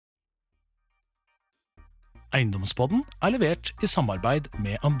Eiendomspodden levert i samarbeid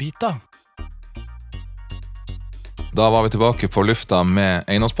med Ambita. Da var vi tilbake på lufta med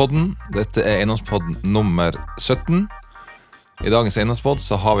Eiendomspodden. Dette Eiendomspodden nummer 17. I dagens Eiendomspodd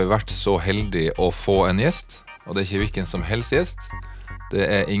så har vi vært så heldige å få en gjest, og det ikke hvilken som helst gjest. Det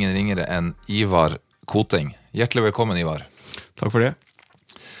ingen ringere enn Ivar Koting. Hjertelig velkommen, Ivar. Takk for det.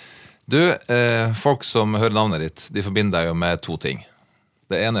 Du, folk som hører navnet ditt, de forbinder deg jo med to ting.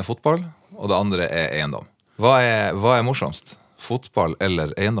 Det ene fotball, og det andre eiendom. Hva morsomst? Fotball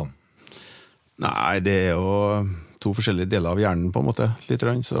eller eiendom? Nei, det jo to forskjellige deler av hjernen på en måte, litt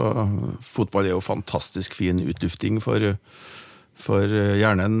rann. Så fotball jo fantastisk fin utlufting for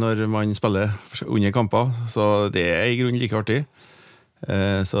hjernen når man spiller under kamper. Så det I grunnen like artig.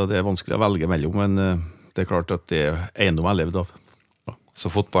 Så det vanskelig å velge mellom, men det klart at det eiendom jeg levd av. Så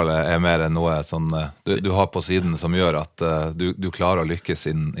fotball mer enn noe sånn, du har på siden som gjør at du klarer å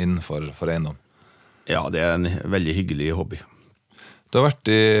lykkes innenfor eiendom? Ja, det en veldig hyggelig hobby. Du har vært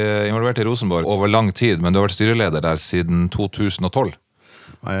involvert I Rosenborg over lang tid, men du har vært styreleder der siden 2012.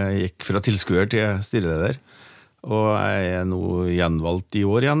 Jeg gikk fra tilskuer til styreleder, og jeg nå gjenvalgt I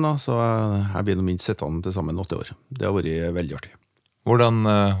år igjen, da, så jeg blir minst sittende til sammen 8 år. Det har vært veldig artig.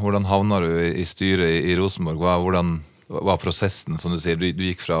 Hvordan havner du I styret I Rosenborg? Hvordan var prosessen, som du sier? Du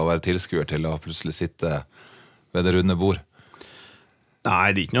gikk fra å være tilskuer til å plutselig sitte ved det runde bord.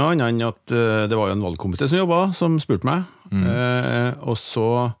 Nei, det ikke noe annet enn at det var jo en valgkomité som jobbet, som spurte meg. Og så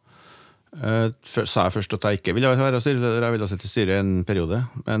sa jeg først at jeg ikke ville være styreleder, jeg ville sitte I styret en periode.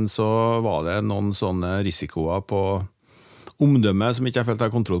 Men så var det noen sånne risikoer på omdømme som ikke jeg følte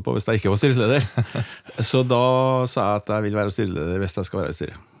jeg kontroll på hvis jeg ikke var styreleder. Så da sa jeg at jeg vil være styreleder hvis jeg skal være I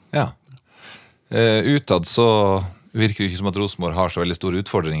styret. Ja. Utad så virker det ikke som at Rosenborg har så veldig store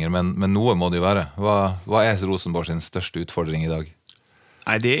utfordringer, men noe må det jo være. Hva Rosenborg sin største utfordring I dag?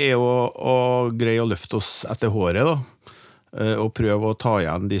 Nei, det jo å greie å løfte oss etter håret da, og prøve å ta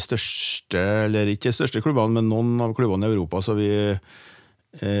igjen de største, eller ikke de største klubbene, men noen av klubbene I Europa, så vi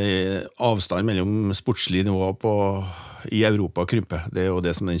avstand mellom sportslige nivåer I Europa krymper. Det jo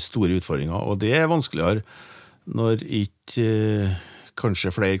det som den store utfordringen, og det vanskeligere når ikke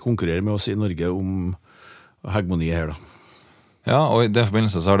kanskje flere konkurrerer med oss I Norge om hegemoniet her da. Ja, og I det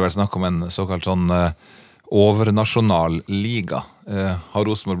forbindelse så har det vært snakk om en såkalt sånn overnasjonal liga. Har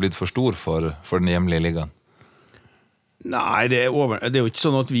Rosenborg blitt for stor for den hjemlige ligaen? Nei, det jo ikke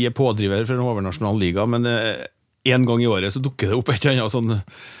sånn at vi pådrivere for en overnasjonal liga, men en gang I året så dukker det opp et eller annet sånn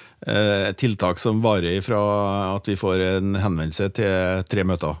tiltak som varer fra at vi får en henvendelse til 3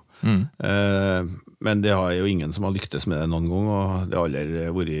 møter. Men det har jo ingen som har lyktes med det noen gang, og det har aldri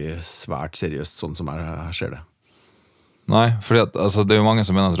vært svært seriøst sånn som jeg ser det. Nei, fordi at, altså, det jo mange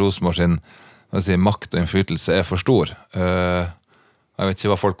som mener at Rosenborg sin makt og innflytelse for stor. Jeg vet ikke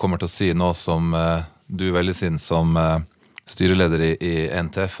hva folk kommer til å si nå som du veldig sin som styreleder I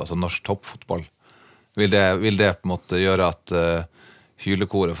NTF, altså norsk toppfotball. Vil det på en måte gjøre at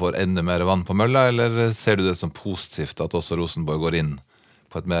hylekoret får enda mer vann på mølla, eller ser du det som positivt at også Rosenborg går inn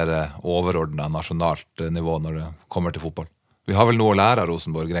på et mer overordnet nasjonalt nivå når det kommer til fotball? Vi har vel noe å lære av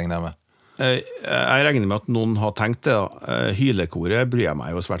Rosenborg, regner jeg med? Jeg regner med at noen har tenkt det da. Hylekoret bryr jeg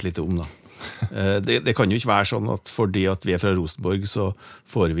meg jo svært lite om da. Det kan jo ikke være sånn at fordi at vi fra Rosenborg så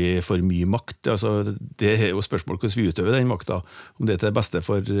får vi for mye makt. Altså, det jo spørsmål hvordan vi utøver den makta. Om det til det beste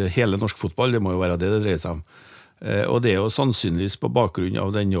for hele norsk fotball, det må jo være det dreier seg om. Og det jo sannsynligvis på bakgrunn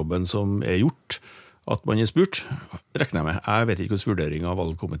av den jobben som gjort, at man spurt, regner jeg med. Jeg vet ikke hvordan vurdering av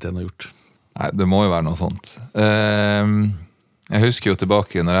valgkomiteen har gjort. Nei, det må jo være noe sånt. Jeg husker jo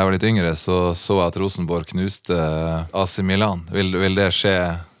tilbake, når jeg var litt yngre, så jeg at Rosenborg knuste AC Milan. Vil det skje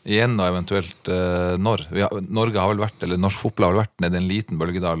igjen og eventuelt når? Norge har vel vært, eller norsk fotball har vel vært ned I en liten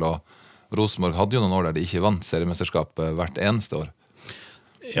bølgedal, og Rosenborg hadde jo noen år der de ikke vant seriemesterskapet hvert eneste år.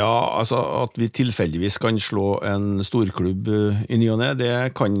 Ja, altså at vi tilfeldigvis kan slå en storklubb I ny og ned,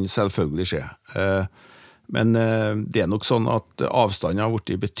 det kan selvfølgelig skje. Men det nok sånn at avstanden har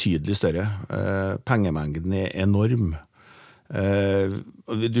vært betydelig større. Pengemengden enorm.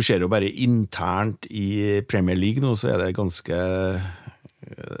 Du ser jo bare internt I Premier League nå, så det ganske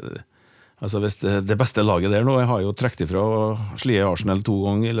altså hvis det beste laget der nå, jeg har jo trekt ifra og slie Arsenal 2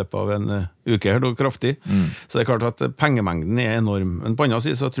 ganger I løpet av en uke her, da, kraftig. Så det klart at pengemengden enorm. Men på annen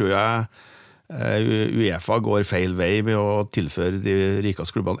side så tror jeg UEFA går feil vei med å tilføre de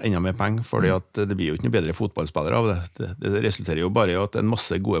rikeste klubbene enda mer penger, fordi at det blir jo ikke noe bedre fotballspillere av det. Det resulterer jo bare I at en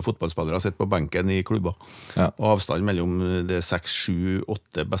masse gode fotballspillere sitter på benken I klubber. Ja. Og avstanden mellom de 6, 7,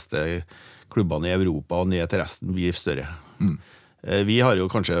 8 beste klubbene I Europa og ned til resten blir større. Vi har jo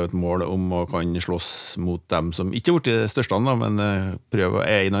kanskje et mål om å kan slåss mot dem som ikke har vært I det største, men prøve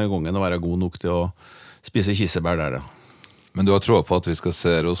en av gangen å være god nok til å spise kirsebær der, ja. Men du har tro på at vi skal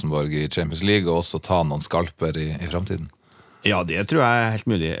se Rosenborg i Champions League og også ta noen skalper i fremtiden? Ja, det tror jeg er helt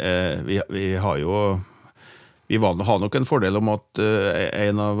mulig. Vi har jo har nok en fordel om at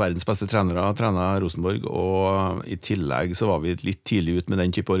en av verdens beste trenere trener Rosenborg, og i tillegg så var vi litt tidlig ut med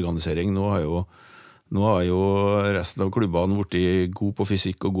den type organisering. Nå har jo resten av klubbene vært god på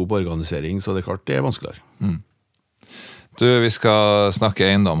fysikk og god på organisering, så det er klart det er vanskeligere. Du, vi skal snakke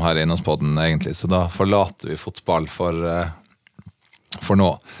eiendom her i Eiendomspodden egentlig, så da forlater vi fotball for nå.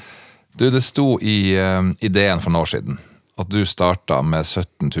 Du, det sto i ideen for noen år siden at du startet med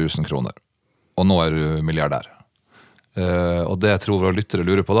 17 000 kroner, og nå er du milliardær. Og det jeg tror våre lyttere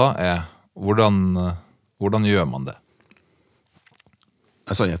lurer på da er hvordan gjør man det?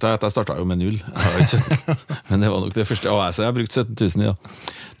 Sannheten er at jeg startet jo med 0. Jeg har ikke 17, men det var nok det første AS jeg har brukt 17 000 i. Ja.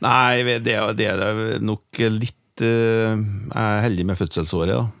 Nei, det er nok litt jeg er heldig med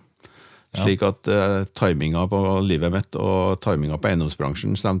fødselsåret da. Slik at timinga på livet mitt og timinga på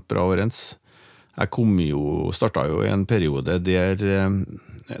eiendomsbransjen stemte bra overens. Jeg startet jo i en periode der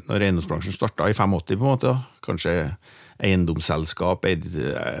når eiendomsbransjen startet i 85 på en måte, kanskje eiendomsselskap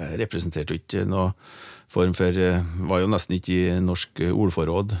representerte ikke noe form for, var jo nesten ikke i norsk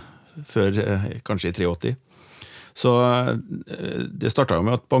ordforråd før kanskje i 83. Så det startet jo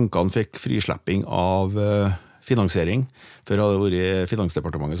med at bankene fikk frislepping av finansiering. Før hadde det vært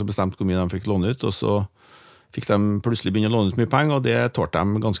Finansdepartementet som bestemte hvor mye de fikk låne ut, og så fikk de plutselig begynne å låne ut mye penger, og det tålte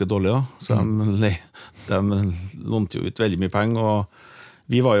de ganske dårlig da. Så de lånte jo ut veldig mye penger, og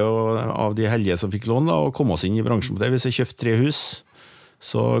vi var jo av de heldige som fikk lån da, og kom oss inn i bransjen på det. Hvis jeg kjøpte 3 hus,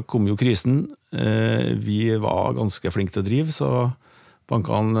 så kom jo krisen. Vi var ganske flinke til å drive, så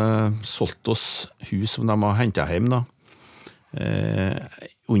bankene solgte oss hus som de har hentet hjem da.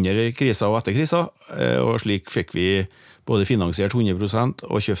 Under krisa og etter krisa, og slik fikk vi både finansiert 100%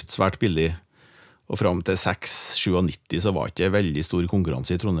 og kjøpt svært billig. Og frem til 6-97 så var ikke veldig stor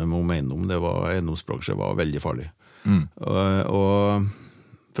konkurranse i Trondheim om eiendom. Eiendomsbransjen var veldig farlig. Og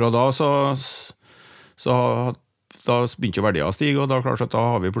fra da da begynte jo verdier å stige, og da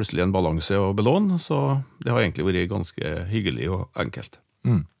har vi plutselig en balanse å belåne, så det har egentlig vært ganske hyggelig og enkelt.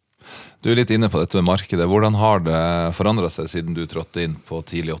 Du er litt inne på dette med markedet. Hvordan har det forandret seg siden du trådte inn på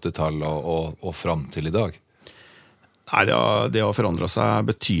tidlig 80-tall og frem til i dag? Nei, det har forandret seg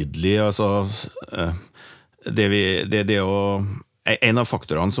betydelig. Altså, en av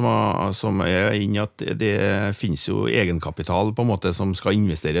faktorene som er inne at det finnes jo egenkapital på en måte som skal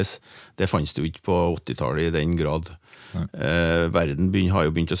investeres. Det fanns det jo ikke på 80-tallet i den grad. Verden har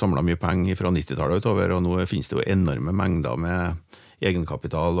jo begynt å samle mye penger fra 90-tallet utover, og nå finnes det jo enorme mengder med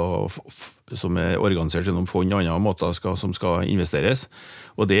egenkapital som er organisert gjennom fond og andre måter som skal investeres.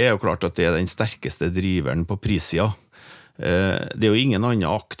 Og det er jo klart at det er den sterkeste driveren på prissiden. Det er jo ingen annen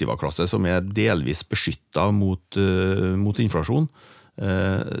aktivaklasse som er delvis beskyttet mot inflasjon.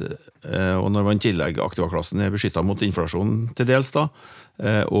 Og når man i tillegg aktivaklassen er beskyttet mot inflasjon til dels da,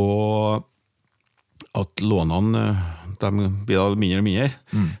 og at lånene de blir mindre og mindre,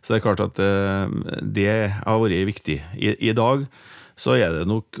 så det er klart at det har vært viktig. I dag så er det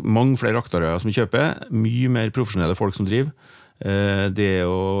nok mange flere aktører som kjøper, mye mer profesjonelle folk som driver. Det er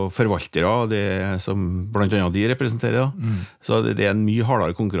jo forvaltere, det som blant annet de representerer. Så det er en mye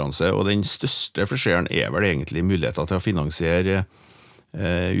hardere konkurranse, og den største forskjellen er vel egentlig muligheten til å finansiere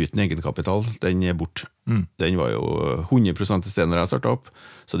uten egenkapital. Den er bort. Den var jo 100% til stedet når jeg startet opp,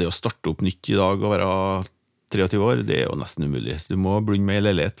 så det å starte opp nytt i dag og være 23 år, det er jo nesten umulig. Du må begynne med en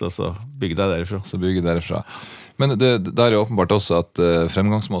leilighet, og så bygge deg derifra. Men det er jo åpenbart også at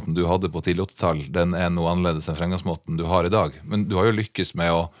fremgangsmåten du hadde på tidlig 80-tall, den er noe annerledes enn fremgangsmåten du har i dag. Men du har jo lykkes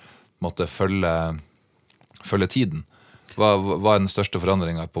med å måtte følge tiden. Hva er den største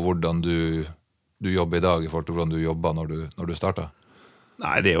forandringen på hvordan du jobber i dag i forhold til hvordan du jobbet når du startet?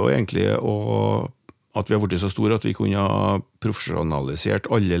 Nei, det er jo egentlig at vi har vært så store at vi kunne ha profesjonalisert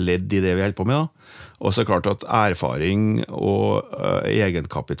alle ledd i det vi holder på med. Da. Og så er det klart at erfaring og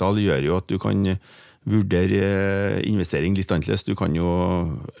egenkapital gjør jo at du kan vurdere investering litt annerledes. Du kan jo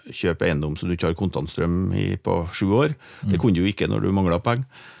kjøpe eiendom så du ikke har kontantstrøm på 7 år. Det kunne du jo ikke når du manglet penger.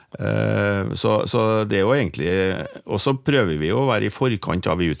 Så det er jo egentlig, og så prøver vi å være i forkant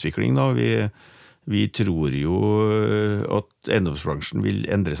av utvikling da. Vi tror jo at eiendomsbransjen vil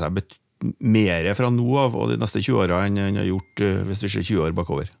endre seg mer fra nå av og de neste 20 årene enn den har gjort hvis vi ser 20 år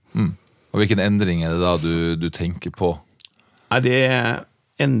bakover. Og hvilken endring er det da du tenker på? Nei, det er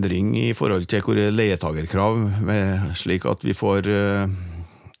endring i forhold til hvor leietagerkrav, slik at vi får,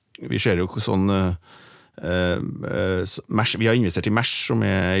 vi ser jo sånn, Mesh, vi har investert i Mesh, som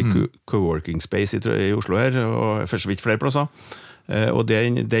er coworking space i Oslo her, og først så vidt flere plasser. Og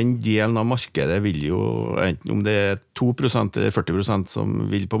den delen av markedet vil jo, enten om det er 2% eller 40% som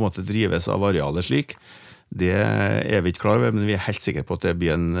vil på en måte drives av arealet slik, det er vi ikke klar over, men vi er helt sikre på at det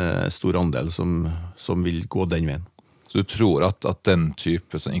blir en stor andel som vil gå den veien. Så du tror at den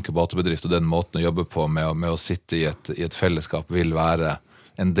type inkubatorbedrift og den måten å jobbe på med å sitte i et fellesskap vil være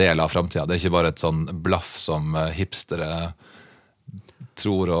en del av fremtiden? Det er ikke bare et sånn blaff som hipstere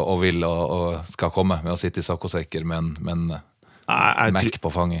tror og vil og skal komme med å sitte i sakkosekker, men merk på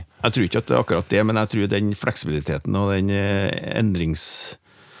fanget. Jeg tror ikke at det er akkurat det, men jeg tror den fleksibiliteten og den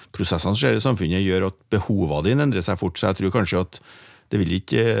endringsprosessen som skjer i samfunnet gjør at behovene dine endrer seg fort, så jeg tror kanskje at det vil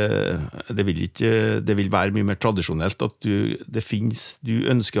være mye mer tradisjonelt at du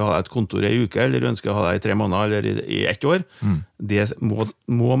ønsker å ha deg et kontor i uke, eller du ønsker å ha deg i 3 måneder, eller i 1 år. Det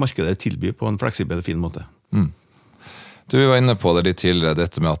må markedet tilby på en fleksibel, fin måte. Du var inne på det litt tidligere,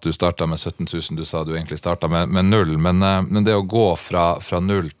 dette med at du startet med 17 000, du sa du egentlig startet med 0, men det å gå fra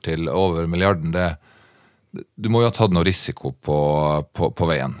 0 til over milliarden, du må jo ha tatt noe risiko på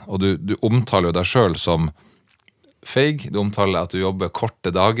veien, og du omtaler jo deg selv som feig, du omtaler at du jobber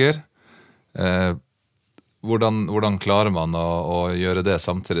korte dager. Hvordan klarer man å gjøre det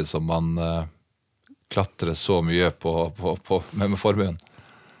samtidig som man klatrer så mye med formuen?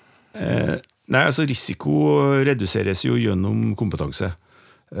 Nei, altså risiko reduseres jo gjennom kompetanse.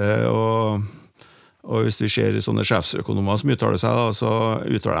 Og hvis vi ser sånne sjefsøkonomer som uttaler seg, da, så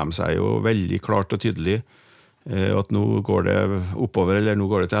uttaler de seg jo veldig klart og tydelig at nå går det oppover, eller nå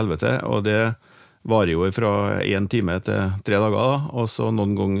går det til helvete, og det varer jo fra 1 time til 3 dager, da, og så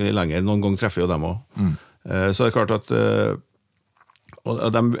noen ganger lenger, noen ganger treffer jo dem også. Så det er klart at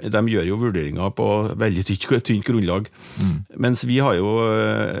og de gjør jo vurderinger på veldig tynt grunnlag. Mens vi har jo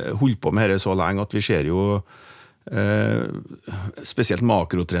holdt på med dette så lenge at vi ser jo spesielt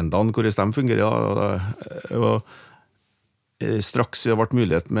makrotrendene, hvordan de fungerer. Og straks det ble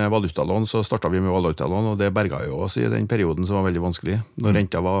mulighet med valutalån, så startet vi med valutalån, og det berget jo oss i den perioden som var veldig vanskelig, når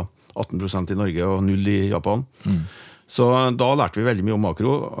renta var 18% i Norge og 0 i Japan. Så da lærte vi veldig mye om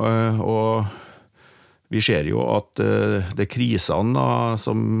makro, og vi ser jo at det krisene da,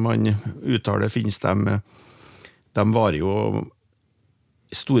 som man uttaler finnes, de varer jo,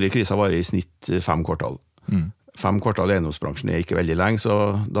 store kriser varer i snitt 5 kvartal. 5 kvartal i eiendomsbransjen er ikke veldig lenge, så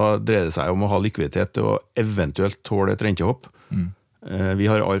da dreier det seg om å ha likviditet og eventuelt tåle et rentehopp. Vi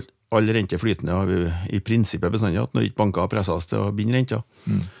har all rente flytende, og vi i prinsippet bestandig at når ikke banker har presset oss til å binde renta.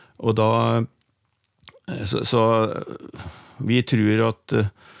 Og da så vi tror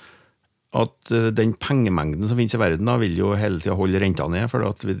at den pengemengden som finnes i verden da, vil jo hele tiden holde renta ned, for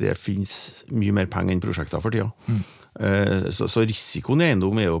at det finnes mye mer penger enn prosjekter for tiden. Så risikoen i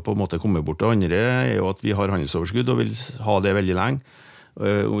eiendom er jo på en måte kommet bort. Det andre er jo at vi har handelsoverskudd og vil ha det veldig lenge.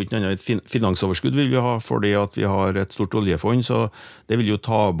 Og ikke annet et finansoverskudd vil vi ha fordi at vi har et stort oljefond, så det vil jo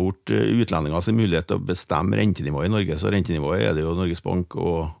ta bort utlendingers mulighet til å bestemme rentenivået i Norge. Så rentenivået er det jo Norges Bank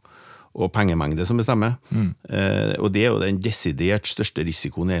og pengemengde som bestemmer. Og det er jo den desidert største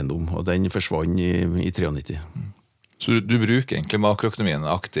risikoen i eiendom, og den forsvann i 93. Så du bruker egentlig makroøkonomien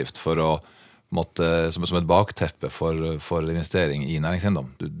aktivt for å som et bakteppe for investering i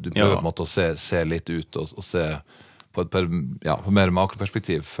næringseiendom? Du prøver på en måte å se litt ut og se på mer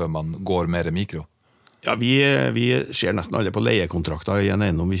makroperspektiv før man går mer mikro? Ja, vi ser nesten alle på leiekontrakter i en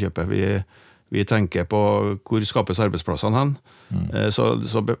eiendom vi kjøper. Vi tenker på hvor skapes arbeidsplassene hen.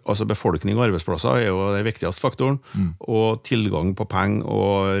 Altså befolkning og arbeidsplasser er jo den viktigste faktoren, og tilgang på penger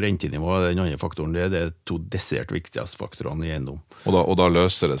og rentenivå er den andre faktoren. Det er de 2 desidert viktigste faktorene i eiendom. Og da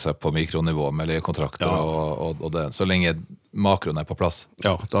løser det seg på mikronivå med leiekontrakter og det, så lenge makroen er på plass?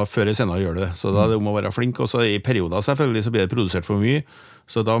 Ja, da før eller senere gjør det. Så da er det om å være flink, og så i perioder selvfølgelig så blir det produsert for mye,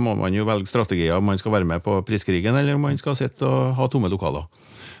 så da må man jo velge strategier om man skal være med på priskrigen, eller om man skal sitte og ha tomme lokaler.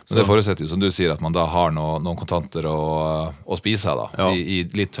 Men det forutsetter jo, som du sier, at man da har noen kontanter å spise da, i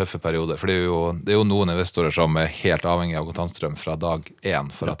litt tøffe perioder. For det er jo noen investorer som er helt avhengig av kontantstrøm fra dag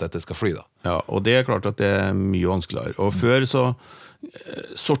 1 for at dette skal fly da. Ja, og det er klart at det er mye vanskeligere. Og før så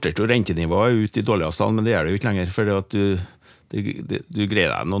sorterte jo rentenivået ut i dårlig avstand, men det er det jo ikke lenger, for at du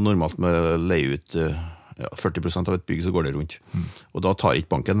greier deg noe normalt med å leie ut 40% av et bygg, så går det rundt. Og da tar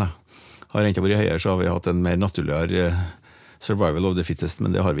ikke banken det. Har renta vært høyere, så har vi hatt en mer naturligere survival of the fittest,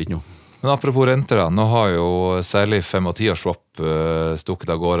 men det har vi ikke nå. Men apropos renter da, nå har jo særlig 5- og 10-års swap stukket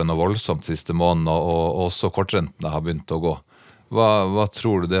av gårde noe voldsomt siste måneden, og også kortrentene har begynt å gå. Hva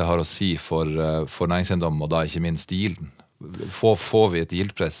tror du det har å si for næringseiendom, og da ikke minst yielden? Får vi et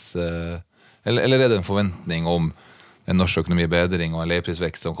yieldpress, eller er det en forventning om en norsk økonomibedring og en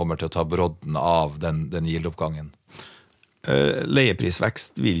leieprisvekst som kommer til å ta brodden av den yieldoppgangen?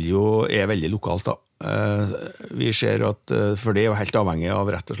 Leieprisvekst er veldig lokalt da. Vi ser at, for det er jo helt avhengig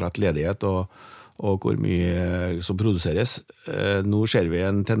av rett og slett ledighet og hvor mye som produseres. Nå ser vi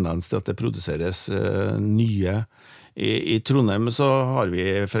en tendens til at det produseres nye. I Trondheim så har vi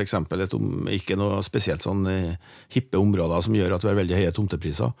for eksempel ikke noe spesielt sånn hippe områder som gjør at vi har veldig høye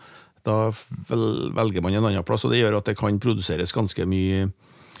tomtepriser. Da velger man en annen plass, og det gjør at det kan produseres ganske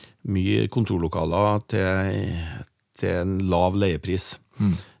mye kontorlokaler til en lav leiepris.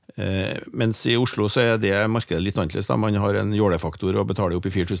 Mens i Oslo så er det markedet litt annerledes. Man har en jålefaktor og betaler opp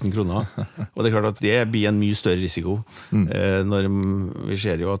i 4 000 kroner. Og det er klart at det blir en mye større risiko. Når vi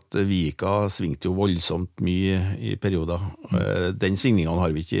ser jo at Vika svingte jo voldsomt mye i perioder. Den svingningen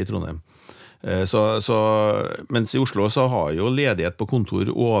har vi ikke i Trondheim. Mens i Oslo så har jo ledighet på kontor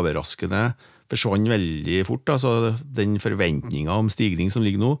overraskende forsvann veldig fort, altså den forventningen om stigning som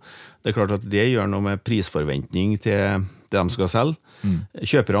ligger nå, det er klart at det gjør noe med prisforventning til det de skal selge.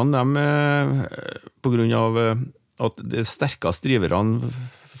 Kjøperne, på grunn av at det sterkeste driverne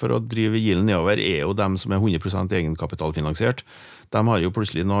for å drive gilden nedover er jo dem som er 100% egenkapitalfinansiert. De har jo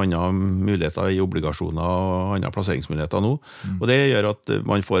plutselig noen andre muligheter i obligasjoner og andre plasseringsmuligheter nå, og det gjør at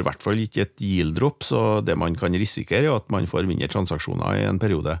man får i hvert fall ikke et yield-drop, så det man kan risikere er at man får mindre transaksjoner i en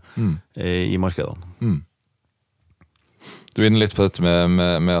periode i markedene. Du er inne litt på dette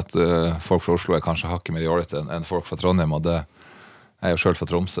med at folk fra Oslo er kanskje hakket mer jålete enn folk fra Trondheim, og det er jo selv fra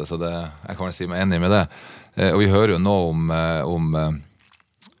Tromsø, så jeg kan vel si meg enig med det. Og vi hører jo nå om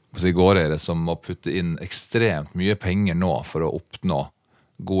gårdeiere som må putte inn ekstremt mye penger nå for å oppnå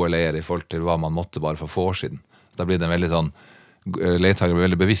gode leier i forhold til hva man måtte bare for få år siden. Da blir det en veldig sånn, leietager blir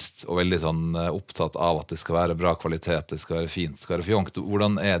veldig bevisst og veldig sånn opptatt av at det skal være bra kvalitet, det skal være fint, det skal være fjongt.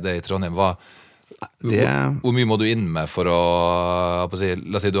 Hvordan er det i Trondheim? Hvor mye må du inn med for å si,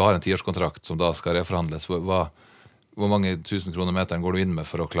 la oss si du har en 10-årskontrakt som da skal reforhandles, hvor mange 1000 kroner meteren går du inn med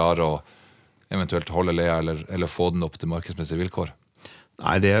for å klare å eventuelt holde leia eller få den opp til markedsmessige vilkår?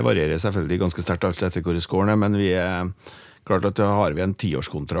 Nei, det varierer selvfølgelig ganske sterkt alt etter hvor det skårer, men vi klart at har vi en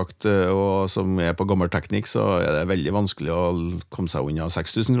 10-årskontrakt som er på gammel teknikk, så er det veldig vanskelig å komme seg unna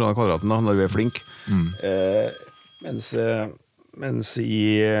 6000 kroner kvadraten da, når vi er flink. Mens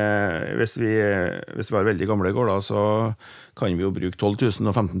hvis vi har veldig gamle gårder, så kan vi jo bruke 12 000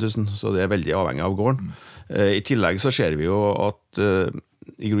 og 15 000, så det er veldig avhengig av gården. I tillegg så ser vi jo at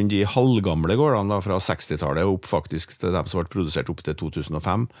i grunn de halvgamle gårdene fra 60-tallet og opp faktisk til dem som ble produsert opp til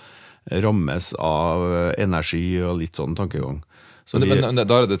 2005 rammes av energi og litt sånn tankegang. Men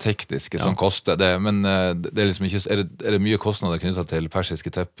da er det tekniske som koster det, men det er liksom ikke, er det mye kostnader knyttet til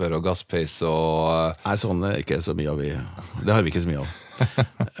persiske tepper og gasspeis og... Nei, sånn er ikke så mye av det har vi ikke så mye av.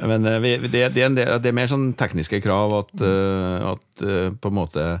 Men det er mer sånn tekniske krav at på en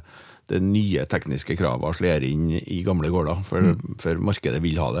måte det nye tekniske kravet slår inn i gamle gårder, for markedet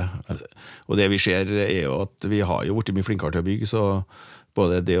vil ha det. Og det vi ser er jo at vi har jo vært mye flinkere til å bygge, så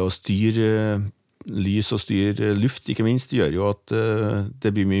både det å styre lys og styre luft, ikke minst, gjør jo at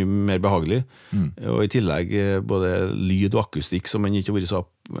det blir mye mer behagelig. Og i tillegg både lyd og akustikk, som man ikke har vært så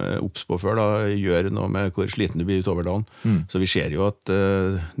opps på før, da, gjør noe med hvor sliten du blir utover dagen. Så vi ser jo at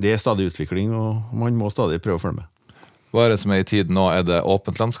det er stadig utvikling, og man må stadig prøve å følge med. Hva er det som er i tiden nå? Er det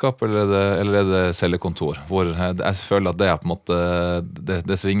åpent landskap, eller er det cellekontor? Jeg føler at det er på en måte,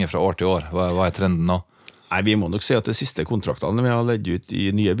 det svinger fra år til år. Hva er trenden nå? Nei, vi må nok si at de siste kontraktene vi har ledd ut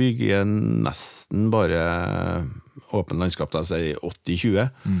i nye bygg er nesten bare åpent landskap, altså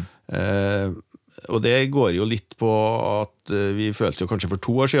 80-20. Og det går jo litt på at vi følte jo kanskje for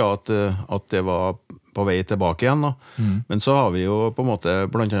 2 år siden at det var på vei tilbake igjen da. Men så har vi jo på en måte,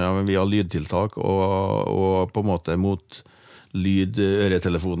 blant annet via lydtiltak og på en måte mot lyd,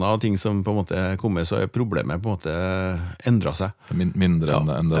 øretelefoner og ting som på en måte kommer, så er problemet på en måte endret seg. Mindre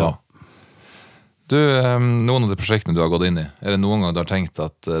enn det var. Du, noen av de prosjektene du har gått inn i, er det noen gang du har tenkt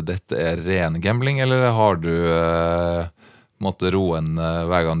at dette er ren gambling, eller har du måttet roen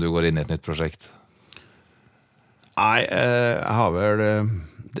hver gang du går inn i et nytt prosjekt? Nei, jeg har vel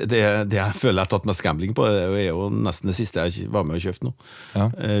det jeg føler jeg har tatt mest gambling på, det er jo nesten det siste jeg var med å kjøpte nå. Ja.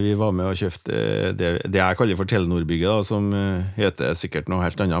 Vi var med å kjøpte det jeg kaller for Telenor-bygget da, som heter sikkert noe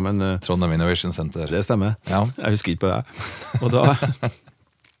helt annet, men Trondheim Innovation Center. Det stemmer, ja. Jeg husker ikke på det.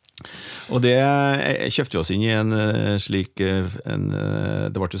 Og det kjøpte vi oss inn i en slik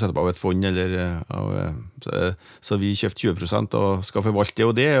det ble jo sett opp av et fond så vi kjøpte 20% og skal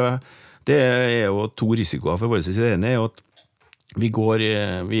forvalte det, og det er jo 2 risikoer for våre side. Det ene er jo at vi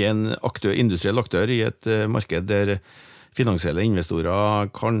er en industriell aktør i et marked der finansielle investorer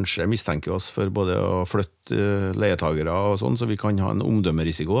kanskje mistenker oss for både å flytte leietagere og sånn, så vi kan ha en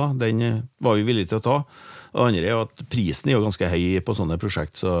omdømmerisiko. Da. Den var vi villige til å ta. Og det andre er at prisen er jo ganske høy på sånne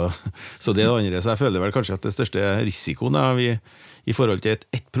prosjekt, så det er det andre. Så jeg føler vel kanskje at det største risikoen i forhold til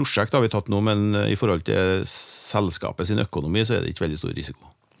et prosjekt har vi tatt nå, men i forhold til selskapet sin økonomi så er det ikke veldig stor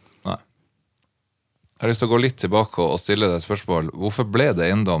risiko. Nei. Jeg har lyst til å gå litt tilbake og stille deg et spørsmål. Hvorfor ble det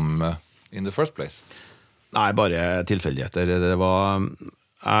eiendom in the first place? Nei, bare tilfeldigheter.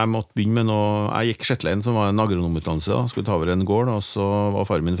 Jeg måtte begynne med noe. Jeg gikk Shetland, som var en agronomutdannelse, skulle ta over en gård, og så var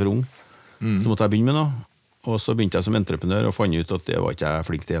faren min for ung. Så måtte jeg begynne med noe. Og så begynte jeg som entreprenør og fant ut at det var ikke jeg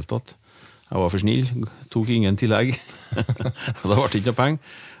flink til helt tatt. Jeg var for snill, tok ingen tillegg, så da ble det ikke noe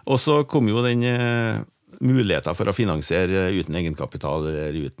penger. Og så kom jo den muligheten for å finansiere uten egenkapital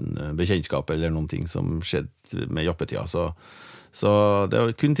eller uten bekjentskap eller noen ting som skjedde med jappetida. Så det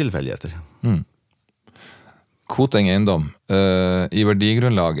var kun tilfeldigheter. Koteng eiendom. I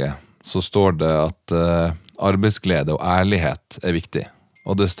verdigrunnlaget så står det at arbeidsglede og ærlighet er viktig.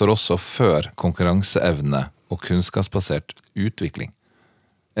 Og det står også før konkurranseevne og kunnskapsbasert utvikling.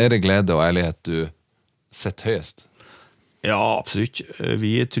 Er det glede og ærlighet du setter høyest? Ja, absolutt.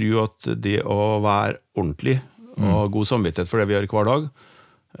 Vi tror at det å være ordentlig og ha god samvittighet for det vi gjør hver dag,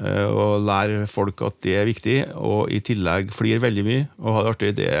 og lære folk at det er viktig, og i tillegg flir veldig mye og ha det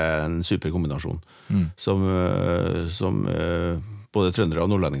artig, det er en super kombinasjon som både trøndere og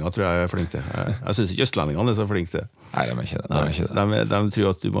nordlendinger tror jeg er flink til. Jeg synes ikke østlendingene er så flink til. Nei, de er ikke det. De tror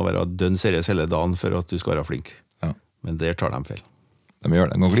at du må være dønn seriøs hele dagen for at du skal være flink. Ja. Men der tar de feil. De gjør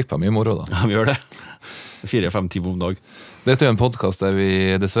det. De går glipp av mye moro da. De gjør det. 4-5 timer om dag. Dette er jo en podcast der vi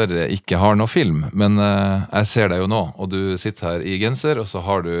dessverre ikke har noe film, men jeg ser deg jo nå, og du sitter her i genser, og så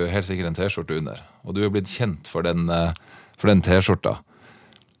har du helt sikkert en t-skjorte under. Og du er blitt kjent for den t-skjorta.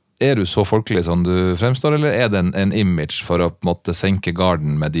 Er du så folkelig som du fremstår, eller er det en image for å på en måte senke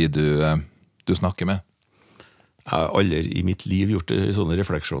garden med de du snakker med? Jeg har aldri i mitt liv gjort sånne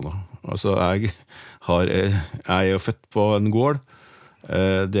refleksjoner. Altså, jeg er jo født på en gård,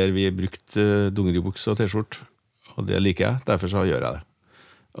 der vi brukte dungeribukse og t-skjort, og det liker jeg, derfor så gjør jeg det.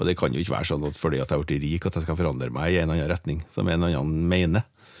 Og det kan jo ikke være sånn at fordi at jeg har vært rik at jeg skal forandre meg i en annen retning, som en annen mener.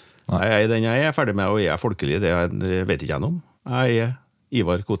 Jeg er den jeg er ferdig med, og jeg er folkelig, det vet ikke jeg noe om. Jeg er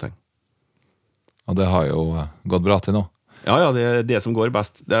Ivar Koteng. Og det har jo gått bra til nå. Ja, det er det som går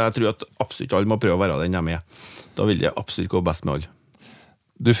best. Jeg tror at absolutt alle må prøve å være den jeg er med. Da vil det absolutt gå best med alle.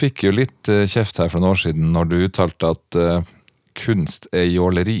 Du fikk jo litt kjeft her for noen år siden når du uttalte at kunst er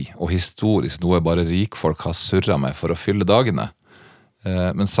jåleri, og historisk noe bare rikfolk har surret med for å fylle dagene.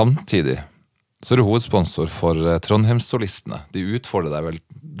 Men samtidig så er du hovedsponsor for Trondheimssolistene. De utfordrer deg vel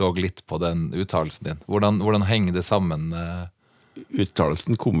dog litt på den uttalelsen din. Hvordan henger det sammen?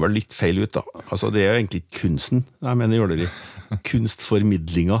 Uttalelsen kom vel litt feil ut da. Altså det er egentlig ikke kunsten jeg mener jåleri.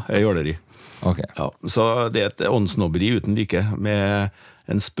 Kunstformidlinga er jåleri. Okay. Ja, så det er et åndsnobberi uten like, med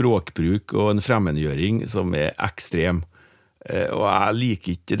en språkbruk og en fremmedgjøring som er ekstrem. Og jeg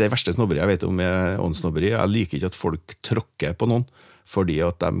liker ikke, det verste snobberi jeg vet om er åndsnobberi, jeg liker ikke at folk tråkker på noen, fordi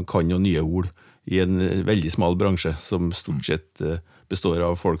at de kan jo nye ord i en veldig smal bransje, som stort sett består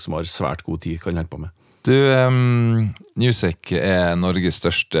av folk som har svært god tid, kan hjelpe med. Du, Newsec er Norges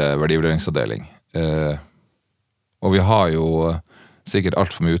største verdivurderingsavdeling, og vi har jo sikkert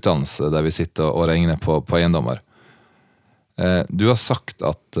alt for mye utdannelse der vi sitter og regner på eiendommer. Du har sagt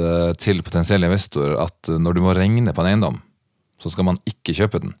til potensielle investorer at når du må regne på en eiendom, så skal man ikke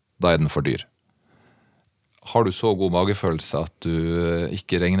kjøpe den, da er den for dyr. Har du så god magefølelse at du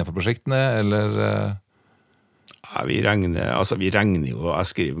ikke regner på prosjektene, eller? Ja, vi regner jo, jeg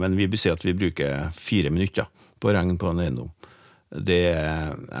skriver, men vi sier at vi bruker 4 minutter på å regne på en eiendom.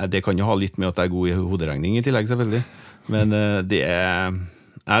 Det kan jo ha litt med at jeg er god i hoderegning i tillegg, selvfølgelig. Men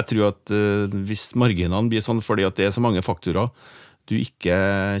jeg tror at hvis marginene blir sånn, fordi at det er så mange faktorer du ikke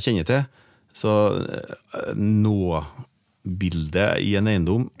kjenner til, så bildet i en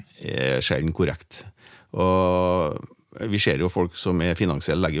eiendom er sjelden korrekt. Og vi ser jo folk som er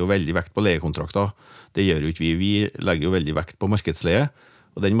finansielle legger jo veldig vekt på leiekontrakter. Det gjør jo ikke vi. Vi legger jo veldig vekt på markedsleie.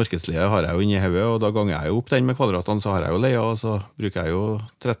 Og den markedsleie har jeg jo inne i hodet, og da ganger jeg jo opp den med kvadratene, så har jeg jo leia, og så bruker jeg jo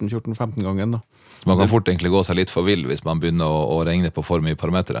 13-14-15 gangen da. Så man kan fort egentlig gå seg litt for vill hvis man begynner å regne på for mye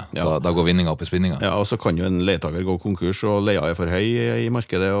parametere. Ja. Da går vinninga opp i spinninga. Ja, og så kan jo en leietager gå konkurs, og leia er for høy i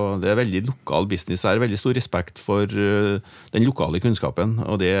markedet, og det er veldig lokal business. Det er veldig stor respekt for den lokale kunnskapen,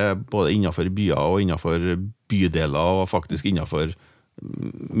 og det er både innenfor byer og innenfor bydeler, og faktisk innenfor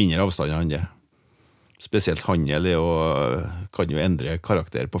mindre avstander enn det. Spesielt handel kan jo endre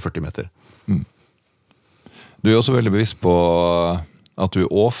karakter på 40 meter. Du er også veldig bevisst på at du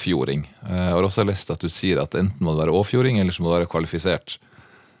åfjording. Jeg har også lest at du sier at enten må du være åfjording, eller så må du være kvalifisert.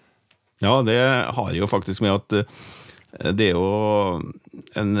 Ja, det har jo faktisk med at det er jo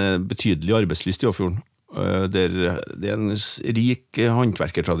en betydelig arbeidslyst i Åfjorden. Det er en rik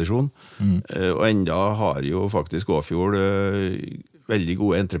håndverkertradisjon, og enda har jo faktisk Åfjord veldig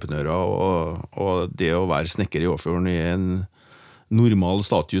gode entreprenører, og det å være snekker i Åfjorden er en normal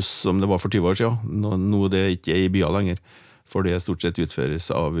status som det var for 20 år siden. Nå det ikke er i byer lenger, for det stort sett utføres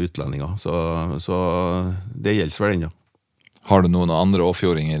av utlendinger. Så det gjelder vel ennå. Har du noen andre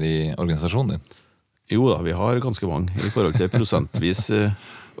åfjordinger i organisasjonen din? Jo da, vi har ganske mange. I forhold til prosentvis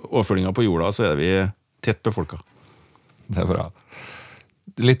overføringer på jorda, så er vi tett befolket. Det er bra.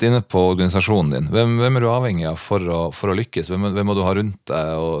 Litt inne på organisasjonen din. Hvem er du avhengig av for å lykkes? Hvem må du ha rundt deg,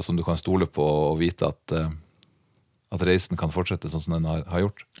 og som du kan stole på og vite at reisen kan fortsette sånn som den har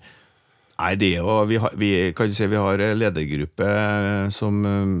gjort? Nei, det er jo, vi har ledergruppe som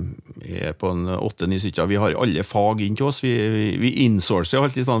er på en 8-9 stykker. Vi har alle fag inn til oss. Vi insourcer jo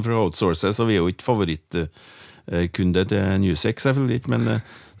alltid i stedet for å outsource, så vi er jo ikke favorittkunde til Newsec, selvfølgelig ikke, men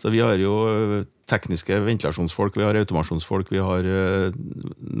så vi har jo tekniske ventilasjonsfolk, vi har automasjonsfolk, vi har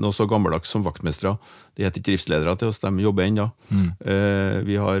noe så gammeldags som vaktmestere. De heter ikke driftsledere til oss, de jobber enda.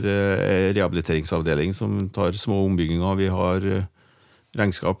 Vi har rehabiliteringsavdeling som tar små ombygginger, vi har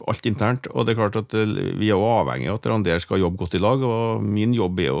regnskap, alt internt, og det er klart at vi er jo avhengig av at Rander skal jobbe godt i lag, og min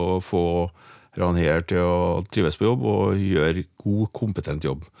jobb er å få Rander til å trives på jobb og gjøre god, kompetent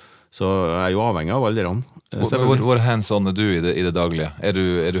jobb. Så jeg er jo avhengig av alle dere. Hvor hands-on er du i det daglige? Er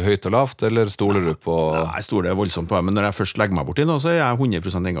du høyt og lavt, eller stoler du på... Jeg stoler voldsomt på det, men når jeg først legger meg bort i noe, så er jeg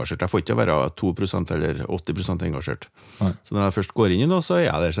 100% engasjert. Jeg får ikke være 2% eller 80% engasjert. Nei. Så når jeg først går inn i noe, så er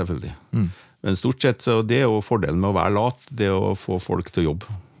jeg der selvfølgelig. Men stort sett, så det er jo fordelen med å være lat, det er å få folk til å jobbe.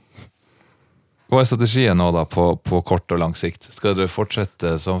 Hva er strategien nå da på kort og lang sikt? Skal dere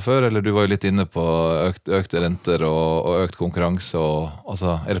fortsette som før, eller du var jo litt inne på økte renter og økt konkurranse,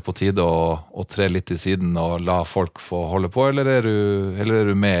 altså, er det på tide å tre litt til siden og la folk få holde på, eller er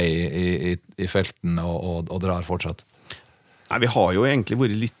du med i felten og drar fortsatt? Nei, vi har jo egentlig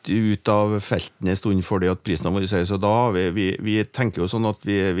vært litt ut av felten en stund for det at prisen har vært høy, så da vi tenker jo sånn at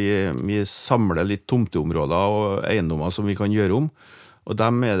vi samler litt tomteområder og eiendommer som vi kan gjøre om, og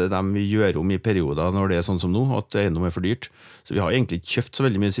dem er det dem vi gjør om i perioder når det er sånn som nå, at eiendom er for dyrt. Så vi har egentlig ikke kjøpt så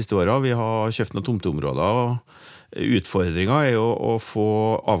veldig mye de siste årene, vi har kjøpt noen tomteområder, og utfordringen er jo å få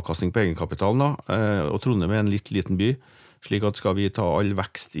avkastning på egenkapitalen da, og Trondheim er en liten by, slik at skal vi ta all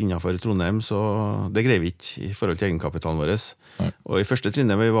vekst innenfor Trondheim, så det greier vi ikke i forhold til egenkapitalen vår. Og i første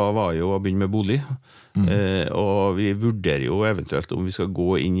trinnet vi var jo å begynne med bolig, og vi vurderer jo eventuelt om vi skal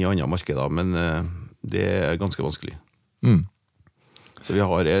gå inn i andre markeder, men det er ganske vanskelig. Så vi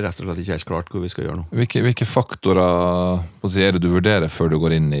har rett og slett ikke helt klart hva vi skal gjøre nå. Hvilke faktorer er det du vurderer før du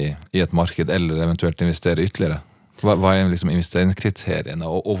går inn i et marked, eller eventuelt investere ytterligere? Hva er liksom investeringskriteriene,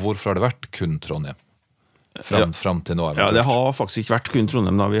 og hvorfor har det vært kun Trondheim? Fram til nå. Ja, det har faktisk ikke vært kun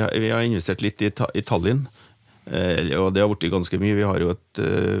Trondheim da. Vi har investert litt i Tallinn, og det har vært ganske mye. Vi har jo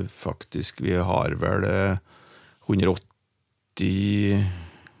vi har vel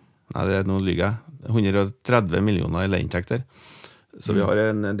 130 millioner i leieinntekter. Så vi har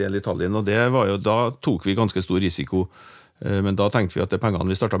en del i Tallinn, og da tok vi ganske stor risiko. Men da tenkte vi at de pengene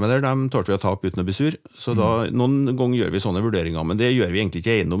vi startet med der, de tålte vi å tape uten å bli sur. Så da, noen ganger gjør vi sånne vurderinger, men det gjør vi egentlig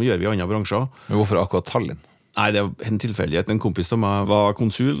ikke i eiendom, gjør vi i andre bransjer. Men hvorfor akkurat Tallinn? Nei, det var en tilfeldighet. En kompis til meg var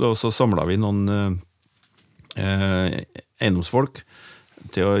konsul, og så samlet vi noen eiendomsfolk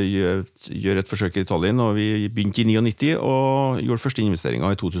til å gjøre et forsøk i Tallinn, og vi begynte i 99 og gjorde første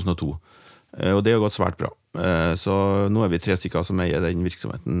investeringer i 2002. Og det har gått svært bra. Så nå er vi 3 stykker som eier den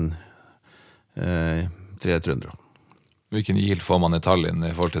virksomheten, 3 trøndere. Hvilken yield får man i Tallinn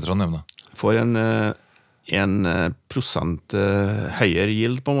i forhold til Trondheim da? Får en prosent høyere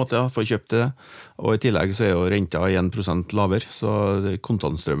yield på en måte for å kjøpe det, og i tillegg så er jo renta 1% lavere, så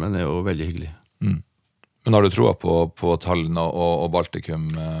kontantstrømmen er jo veldig hyggelig. Men har du troa på Tallinn og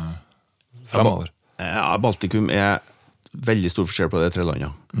Baltikum fremover? Ja, Baltikum er veldig stor forskjell på de 3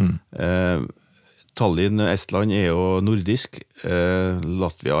 landene. Tallinn, Estland er jo nordisk,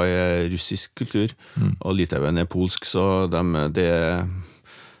 Latvia er russisk kultur, og Litauen er polsk, så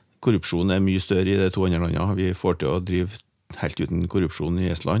korrupsjonen er mye større i de 2 andre landene. Vi får til å drive helt uten korrupsjon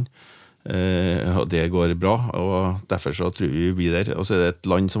i Estland, og det går bra, og derfor så tror vi blir der. Og så er det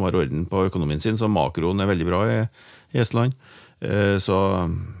et land som har orden på økonomien sin, så makroen er veldig bra i Estland, så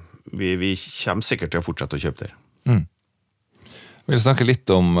vi kommer sikkert til å fortsette å kjøpe der. Jeg vil snakke litt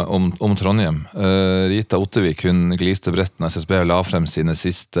om Trondheim. Rita Ottevik, hun gliste bredt når SSB la frem sine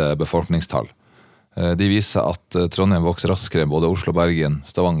siste befolkningstall. De viser at Trondheim vokser raskere enn både Oslo, Bergen,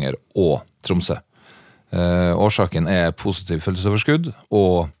 Stavanger og Tromsø. Årsaken er positiv fødselsoverskudd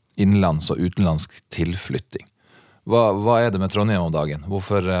og innenlands og utenlandsk tilflytting. Hva er det med Trondheim om dagen?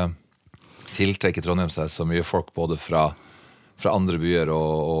 Hvorfor tiltrekker Trondheim seg så mye folk både fra andre byer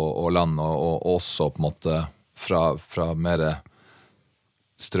og land, og også på en måte fra mer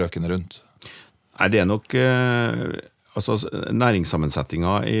strøkene rundt? Nei, det er nok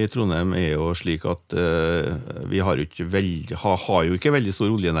næringssammensetningen i Trondheim er jo slik at vi har jo ikke veldig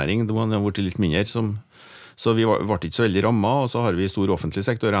stor oljenæring. Det har vært litt mindre, så vi ble ikke så veldig rammet. Og så har vi stor offentlig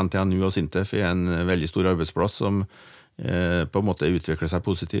sektor, NTNU og Sintef er en veldig stor arbeidsplass som på en måte utvikler seg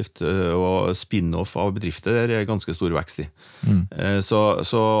positivt, og spin-off av bedrifter der er ganske stor vekst i. Så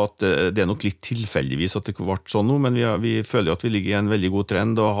at det er nok litt tilfeldigvis at det ble sånn nå, men vi føler at vi ligger i en veldig god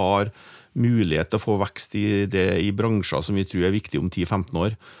trend og har mulighet til å få vekst i bransjer som vi tror er viktige om 10-15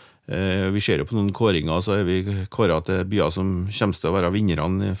 år. Vi ser jo på noen kåringer, så er vi kåret til byer som kommer til å være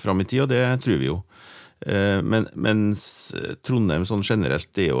vinnerne frem i tid, og det tror vi jo. Men Trondheim sånn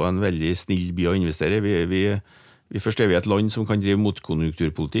generelt er jo en veldig snill by å investere i. Vi forstår vi et land som kan drive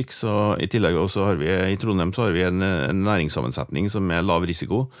motkonjunkturpolitikk, så i tillegg også har vi i Trondheim så har vi en næringssammensetning som er lav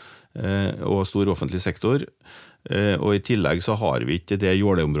risiko og stor offentlig sektor, og i tillegg så har vi ikke det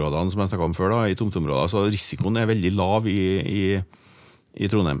jordleområdene som jeg snakket om før da, i tomtområder, så risikoen er veldig lav i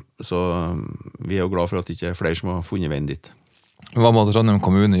Trondheim, så vi er jo glad for at det ikke er flere som har funnet veien dit. Hva må Trondheim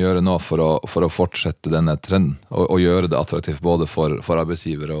kommune gjøre nå for å fortsette denne trenden, og gjøre det attraktivt både for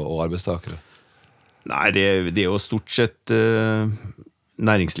arbeidsgivere og arbeidstakere? Nei, det er jo stort sett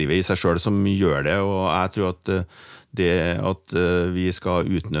næringslivet i seg selv som gjør det, og jeg tror at det at vi skal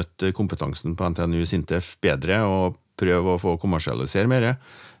utnytte kompetansen på NTNU Sintef bedre og prøve å få kommersialisere mer,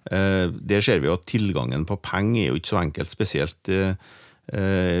 det ser vi jo at tilgangen på penger er jo ikke så enkelt, spesielt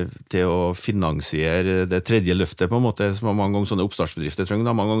til å finansiere det tredje løftet på en måte, som mange ganger sånne oppstartsbedrifter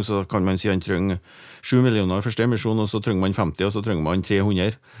trenger. Mange ganger så kan man si han trenger 7 millioner i første emisjon, og så trenger man 50, og så trenger man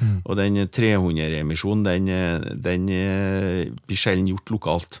 300. Og den 300-emisjonen, den blir sjelden gjort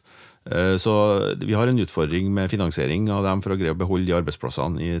lokalt. Så vi har en utfordring med finansiering av dem for å greie å beholde de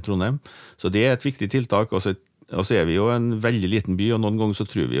arbeidsplassene i Trondheim. Så det er et viktig tiltak, og så er vi jo en veldig liten by, og noen ganger så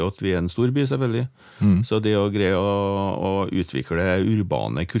tror vi jo at vi er en stor by, selvfølgelig. Så det å greie å utvikle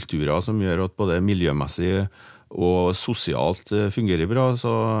urbane kulturer som gjør at både miljømessig og sosialt fungerer bra, så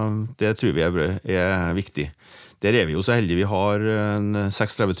det tror vi er viktig. Der er vi jo så heldige. Vi har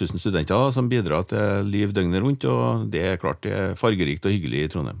 36 000 studenter som bidrar til liv døgnet rundt, og det er klart det er fargerikt og hyggelig i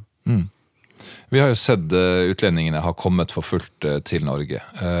Trondheim. Vi har jo sett utlendingene har kommet for fullt til Norge,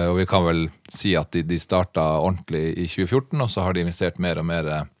 og vi kan vel si at de startet ordentlig i 2014, og så har de investert mer og mer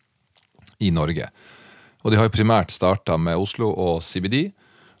i Norge. Og de har jo primært startet med Oslo og CBD,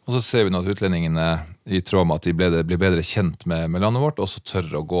 og så ser vi nå at utlendingene i tråd med at de blir bedre kjent med landet vårt, og så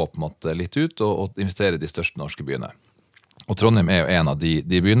tør å gå på en måte litt ut og investere i de største norske byene. Og Trondheim er jo en av de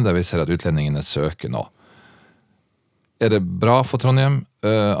byene der vi ser at utlendingene søker nå. Er det bra for Trondheim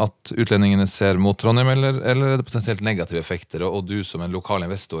at utlendingene ser mot Trondheim, eller er det potensielt negative effekter? Og du som en lokal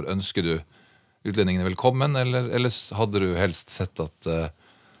investor, ønsker du utlendingene velkommen, eller hadde du helst sett at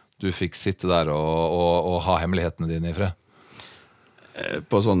du fikk sitte der og ha hemmelighetene dine i fred?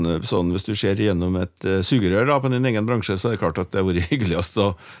 På hvis du ser gjennom et sugerør da, på din egen bransje, så er det klart at det har vært hyggeligst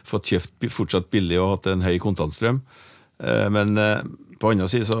å få kjøpt fortsatt billig og hatt en høy kontantstrøm. Men på andre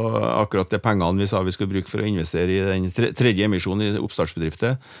siden så akkurat de pengene vi sa vi skulle bruke for å investere i den tredje emisjonen i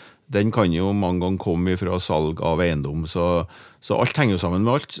oppstartsbedrifter, den kan jo mange ganger komme fra salg av eiendom, så alt henger jo sammen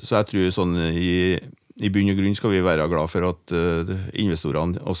med alt. Så jeg tror sånn i bunn og grunn skal vi være glad for at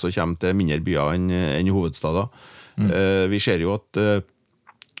investorene også kommer til mindre byer enn hovedstader. Vi ser jo at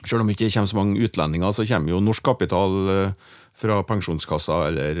selv om det ikke kommer så mange utlendinger, så kommer jo norsk kapital fra pensjonskasser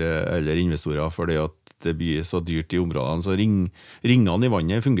eller investorer, fordi at det blir så dyrt i områdene, så ringene i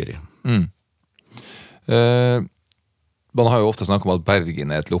vannet fungerer. Man har jo ofte snakket om at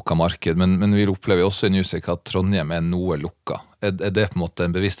Bergen er et lukket marked, men vi opplever også i Newsec at Trondheim er noe lukket. Er det på en måte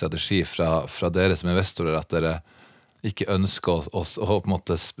en bevisst strategi fra dere som investorer, at dere ikke ønsker å på en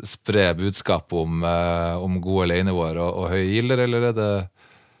måte spre budskap om gode leienivåer og høye gilder, eller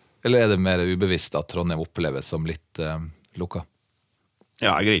er det mer ubevisst at Trondheim oppleves som litt lukket?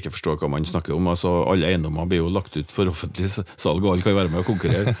 Ja, jeg greier ikke å forstå hva man snakker om. Altså, alle eiendommer blir jo lagt ut for offentlig salg, og alle kan være med og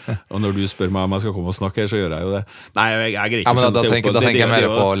konkurrere. Og når du spør meg om jeg skal komme og snakke her, så gjør jeg jo det. Nei, jeg greier ikke å skjønne det. Da tenker jeg mer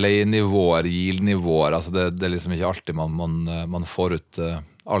på leienivåer, yield-nivåer. Altså, det er liksom ikke alltid man får ut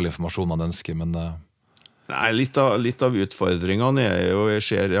all informasjon man ønsker, men... Nei, litt av utfordringene jo, jeg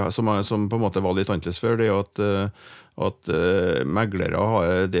ser, som på en måte var litt annerledes før, det jo at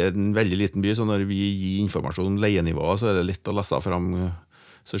meglere det en veldig liten by, så når vi gir informasjon om leienivået, så det lett å lese frem,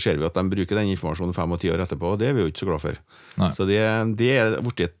 så ser vi at de bruker den informasjonen 5 og 10 år etterpå, og det vi jo ikke så glad for. Nei. Så det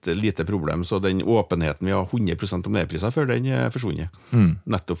blitt et lite problem, så den åpenheten vi har 100% om nedpriser før, den forsvunnet.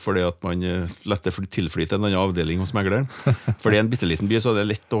 Nettopp fordi at man lett tilflyter en annen avdeling hos megleren. For det en bitteliten by, så det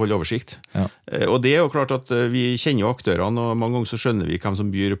lett å holde oversikt. Ja. Og det jo klart at vi kjenner jo aktørene, og mange ganger så skjønner vi hvem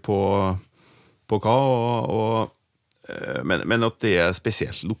som byr på hva, men at det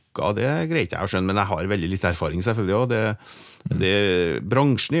spesielt lukka, det greier ikke jeg å skjønne, men jeg har veldig litt erfaring selvfølgelig også.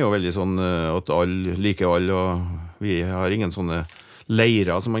 Bransjen jo veldig sånn at alle liker alle, og vi har ingen sånne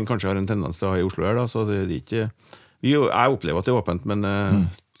leirer som man kanskje har en tendens til å ha i Oslo her, da, så det ikke, jeg opplever at det åpent, men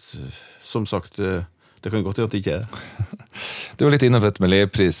som sagt, det kan godt gjøre at det ikke det. Du var litt inne på dette med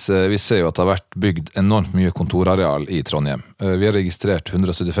leiepris. Vi ser jo at det har vært bygd enormt mye kontorareal i Trondheim. Vi har registrert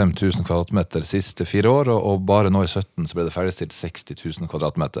 175 000 kvadratmeter siste 4 år, og bare nå i 17 så ble det ferdigstilt 60 000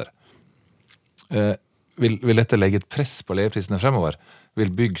 kvadratmeter. Vil dette legge et press på leieprisene fremover?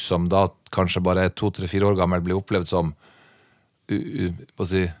 Vil bygg som da kanskje bare 2-3-4 år gammel bli opplevd som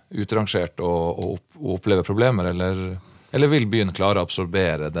utrangert og oppleve problemer, eller vil byen klare å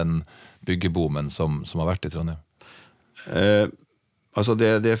absorbere den byggeboomen som har vært i Trondheim? Altså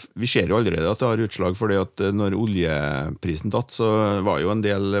vi ser jo allerede at det har utslag for det at når oljeprisen datt, så var jo en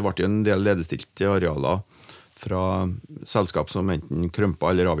del ledestilte arealer fra selskap som enten krømpa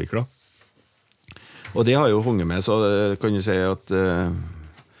eller avvikla. Og det har jo hunget med, så kan du si at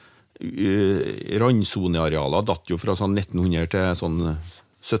randsonearealer datt jo fra sånn 1900 til sånn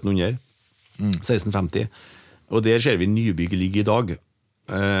 1700, 1650. Og der ser vi nybygg ligge i dag.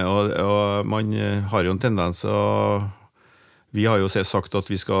 Og man har jo en tendens vi har jo sagt at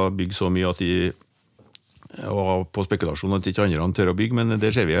vi skal bygge så mye at og på spekulasjon at ikke andre tør å bygge, men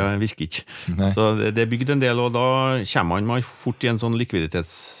det ser vi virker ikke. Nei. Så det bygd en del, og da kommer man fort i en sånn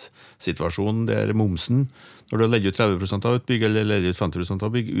likviditetssituasjon der momsen, når du legger ut 30% av et bygg eller legger ut 50%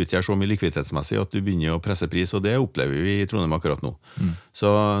 av bygg, utgjør så mye likviditetsmessig at du begynner å presse pris, og det opplever vi i Trondheim akkurat nå. Så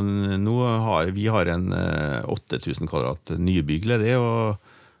nå vi har en 8000 kvadrat nybygg ledig, og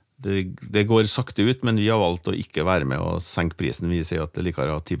det går sakte ut, men vi har valgt å ikke være med og senke prisen. Vi sier at det liker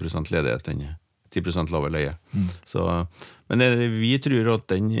å ha 10% ledighet enn 10% lavere leie. Så, men vi tror at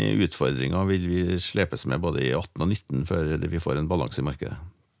den utfordringen vil vi slepes med både i 18 og 19 før vi får en balanse i markedet.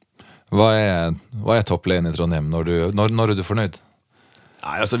 Hva er toppleien i Trondheim? Når er du fornøyd?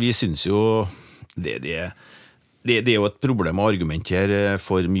 Nei, altså vi synes jo det er jo et problem å argumentere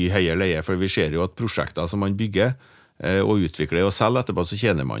for mye høyere leie, for vi ser jo at prosjekter som man bygger og utvikler og selger etterpå, så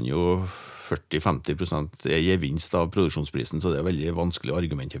tjener man jo 40-50% gevinst av produksjonsprisen, så det er veldig vanskelig å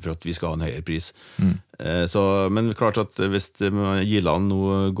argumentere for at vi skal ha en høyere pris. Men klart at hvis gilene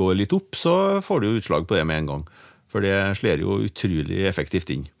nå går litt opp, så får du jo utslag på det med en gang, for det slår jo utrolig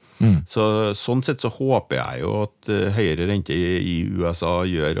effektivt inn. Sånn sett så håper jeg jo at høyere rente i USA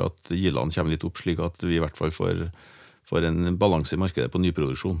gjør at gilene kommer litt opp, slik at vi i hvert fall får en balanse i markedet på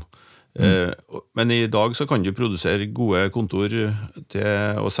nyproduksjon. Men i dag så kan du produsere gode kontor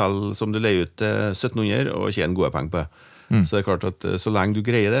til å selge som du leier ut til 1700 og tjene gode penger på det. Så det er klart at så lenge du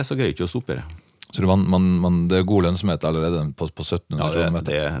greier det, så greier du ikke å stoppe det. Så det er god lønnsomhet allerede på 1700 kroner?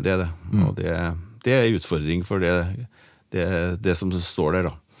 Ja, det er det. Og det er utfordring for det som står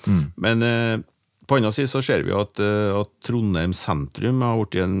der da. Men på annen side så ser vi at Trondheim sentrum har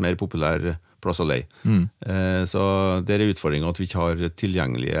vært en mer populær plass å leie. Så det er utfordringen at vi ikke har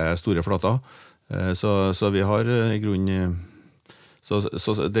tilgjengelige store flater. Så vi har i grunnen så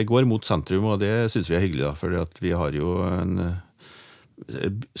det går mot sentrum, og det synes vi er hyggelig da, for at vi har jo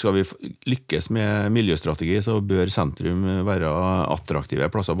skal vi lykkes med miljøstrategi, så bør sentrum være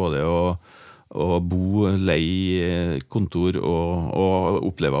attraktive plasser både å bo, leie kontor og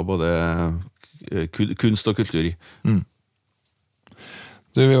oppleve både kunst og kultur i.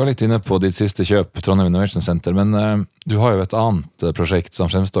 Vi var litt inne på ditt siste kjøp, Trondheim Innovation Center, men du har jo et annet prosjekt som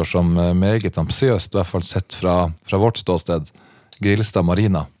fremstår som meget ambisiøst, i hvert fall sett fra vårt ståsted, Grilstad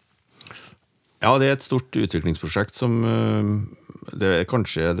Marina. Ja, det er et stort utviklingsprosjekt som det er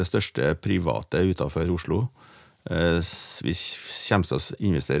kanskje det største private utenfor Oslo. Vi kommer til å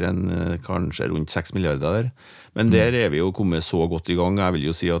investere kanskje rundt 6 milliarder der, men der er vi jo kommet så godt i gang. Jeg vil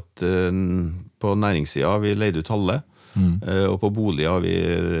jo si at på næringssiden har vi leid ut halve, og på bolig har vi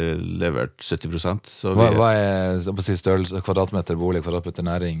levert 70%. Så hva er størrelse, kvadratmeter bolig, kvadratmeter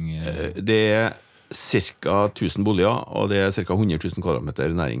næring? Det er ca. 1000 boliger, og det er ca. 100 000 kvadratmeter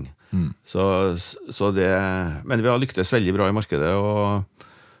næring. Men vi har lyktes veldig bra i markedet, og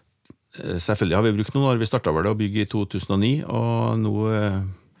Selvfølgelig har vi brukt noen år. Vi startet vel å bygge i 2009, og nå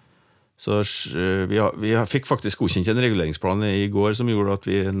vi fikk faktisk godkjent en reguleringsplan i går som gjorde at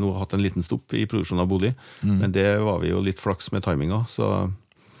vi nå har hatt en liten stopp i produksjonen av bolig, men det var vi jo litt flaks med timinga, så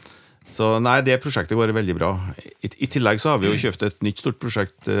nei, det prosjektet går veldig bra. I tillegg så har vi jo kjøpt et nytt stort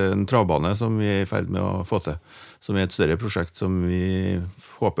prosjekt, en travbane som vi er i ferd med å få til, som er et større prosjekt som vi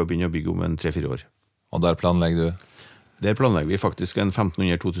håper å begynne å bygge om 3-4 år. Og der planlegger du? Der planlegger vi faktisk en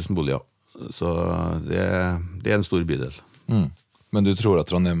 1500-2000 boliger, så det er en stor bydel. Men du tror at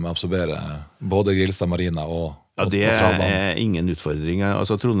Trondheim absorberer både Grilstad Marina og det er ingen utfordring.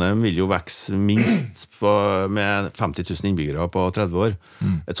 Altså, Trondheim vil jo vekse minst med 50 000 innbyggere på 30 år.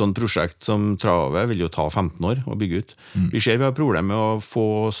 Et sånt prosjekt som Travet vil jo ta 15 år å bygge ut. Vi ser vi har problemer med å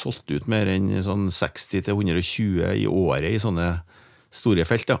få solgt ut mer enn sånn 60-120 i året i sånne store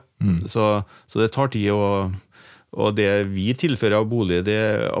felt. Ja. Så det tar tid, og det vi tilfører av bolig, det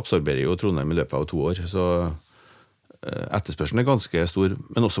absorberer jo Trondheim i løpet av 2 år. Så etterspørselen er ganske stor.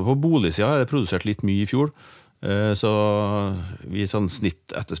 Men også på boligsiden er det produsert litt mye i fjor. Så vi sånn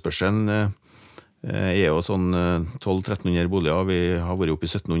snitt etterspørselen er jo sånn 1200-1300 boliger. Vi har vært oppe i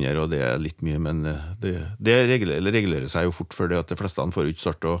 1700, og det er litt mye, men det regulerer seg jo fort, for det at de fleste får ikke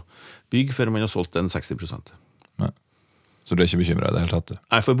starte å bygge før man har solgt en 60%. Nei. Så du er ikke bekymret i det hele tatt?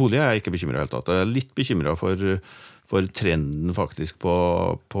 Nei, for bolig er jeg ikke bekymret i det hele tatt. Jeg er litt bekymret for trenden faktisk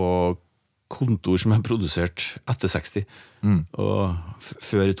på kontor som er produsert etter 60 og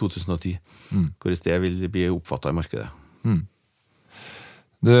før 2010, hvor det vil bli oppfattet i markedet.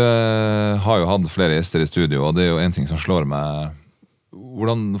 Du har jo hatt flere gjester i studio, og det er jo en ting som slår meg.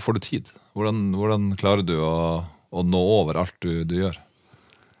 Hvordan får du tid? Hvordan klarer du å nå over alt du gjør?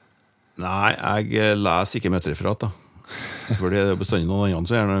 Nei, jeg leser ikke møtereferat da. For det er bestandig noen andre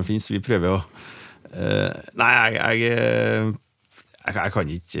som gjerne finnes. Vi prøver å nei, jeg kan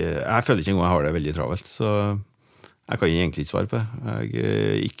ikke, jeg føler ikke engang jeg har det veldig travelt, så jeg kan egentlig ikke svare på det. Jeg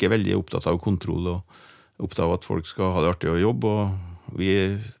er ikke veldig opptatt av kontroll og opptatt av at folk skal ha det artig å jobbe, og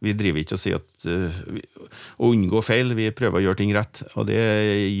vi driver ikke og sier at å unngå feil, vi prøver å gjøre ting rett, og det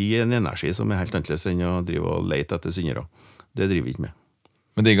gir en energi som er helt annerledes enn å drive og lete etter syndere. Det driver vi ikke med.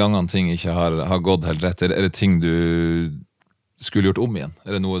 Men de gangene ting ikke har gått helt rett, er det ting du skulle gjort om igjen?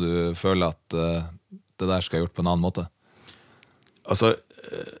 Er det noe du føler at det der skal gjort på en annen måte? Altså,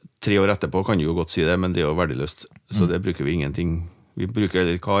 3 år etterpå kan du jo godt si det, men det er jo verdiløst. Så det bruker vi ingenting. Vi bruker,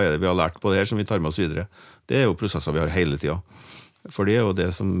 hva er det vi har lært på det her som vi tar med oss videre? Det er jo prosesser vi har hele tiden. For det er jo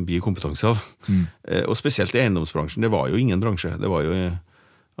det som blir kompetanse av. Og spesielt i eiendomsbransjen, det var jo ingen bransje. Det var jo,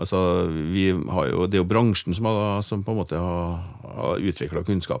 altså, vi har jo, det er jo bransjen som på en måte har utviklet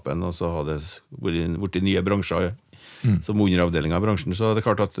kunnskapen, og så har det vært i nye bransjer som underavdeling av bransjen. Så det er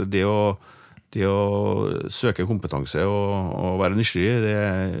klart at det å søke kompetanse og være nysgjerrig, det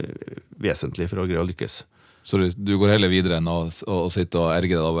er vesentlig for å greie å lykkes. Så du går heller videre enn å sitte og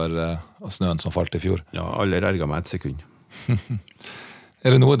erge deg over snøen som falt i fjor? Ja, aller erger meg et sekund.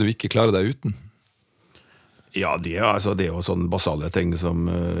 Er det noe du ikke klarer deg uten? Ja, det er jo sånne basale ting som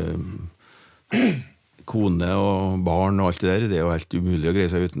kone og barn og alt det der. Det er jo helt umulig å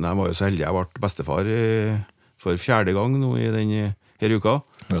greie seg uten. Jeg var jo så heldig, jeg ble bestefar for 4. gang nå i denne uka.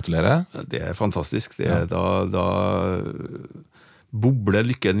 Gratulerer. Det er fantastisk. Da bobler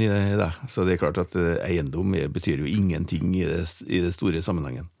lykken i det. Så det er klart at eiendom betyr jo ingenting i det store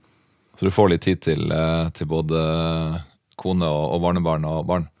sammenhengen. Så du får litt tid til både kone og barnebarn og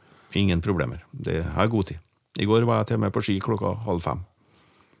barn? Ingen problemer. Det har god tid. I går var jeg til og med på ski 4:30.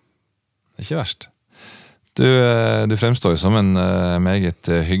 Det er ikke verst. Du fremstår jo som en meget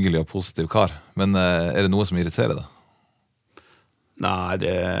hyggelig og positiv kar, men er det noe som irriterer deg? Nei,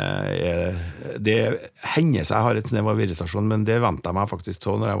 det hender seg jeg har et snev av irritasjon, men det ventet jeg meg faktisk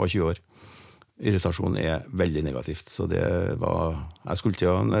til når jeg var 20 år. Irritasjon er veldig negativt, så det var, jeg skulle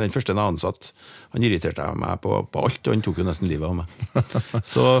ikke, den første jeg ansatt, han irriterte meg på alt, og han tok jo nesten livet av meg.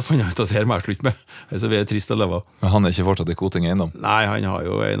 Så fant jeg ut at det her må jeg slutte med, så vi er trist å leve av. Men han er ikke fortsatt i Koting eiendom? Nei, han har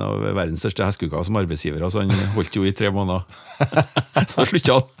jo en av verdens største heskuker som arbeidsgiver, så han holdt jo i 3 måneder. Så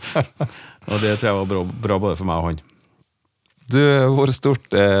sluttet han. Og det tror jeg var bra både for meg og han. Du, hvor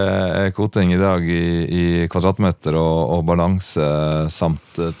stort er Koting i dag i kvadratmeter og balanse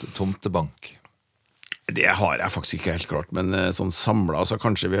samt tomtebank? Det har jeg faktisk ikke helt klart, men sånn samlet, så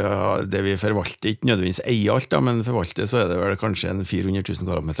kanskje det vi forvalter, ikke nødvendigvis eier alt, men forvalter, så er det vel kanskje en 400 000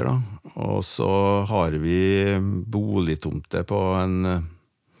 kvadratmeter da. Og så har vi boligtomte på en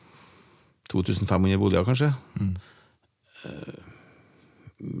 2500 boliger kanskje.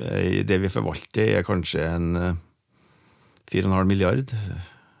 Det vi forvalter er kanskje en 4,5 milliard.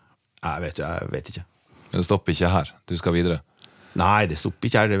 Jeg vet ikke. Men det stopper ikke her, du skal videre? Nei, det stopper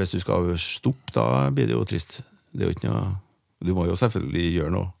ikke her. Hvis du skal stoppe, da blir det jo trist. Det er jo ikke noe... Du må jo selvfølgelig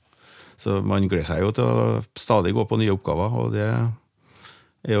gjøre noe. Så man gleder seg jo til å stadig gå på nye oppgaver, og det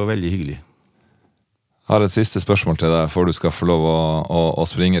er jo veldig hyggelig. Jeg har et siste spørsmål til deg, før du skal få lov å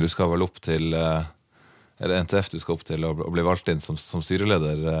springe. Du skal vel opp til, eller NTF du skal opp til, å bli valgt inn som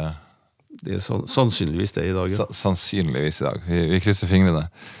styreleder? Det er sannsynligvis det i dag, ja. Sannsynligvis i dag. Vi krysser fingrene.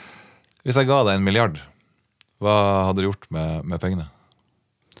 Hvis jeg ga deg 1 milliard, hva hadde du gjort med pengene?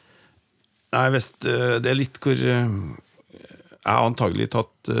 Nei, det er litt hvor... Jeg har antagelig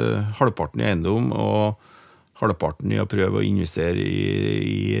tatt halvparten i eiendom, og halvparten i å prøve å investere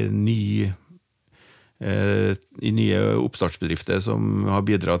i nye oppstartsbedrifter som har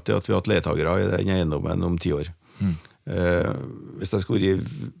bidratt til at vi har hatt leietakere i den eiendommen om 10 år. Hvis jeg skulle gi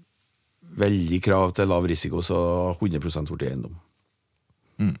veldig krav til lav risiko, så 100% fort i eiendom.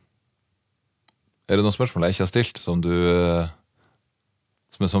 Er det noen spørsmål jeg ikke har stilt, som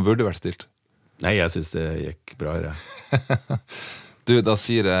burde vært stilt? Nei, jeg synes det gikk bra her. Du, da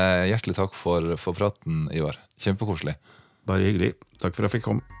sier jeg hjertelig takk for praten, Ivar. Kjempekoselig. Bare hyggelig. Takk for at jeg fikk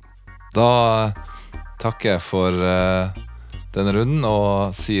komme. Da takker jeg for denne runden,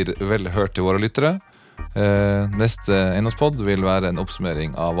 og sier vel hørt til våre lyttere. Neste Eiendomspodd vil være en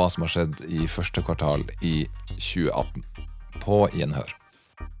oppsummering av hva som har skjedd i første kvartal i 2018. På gjenhør.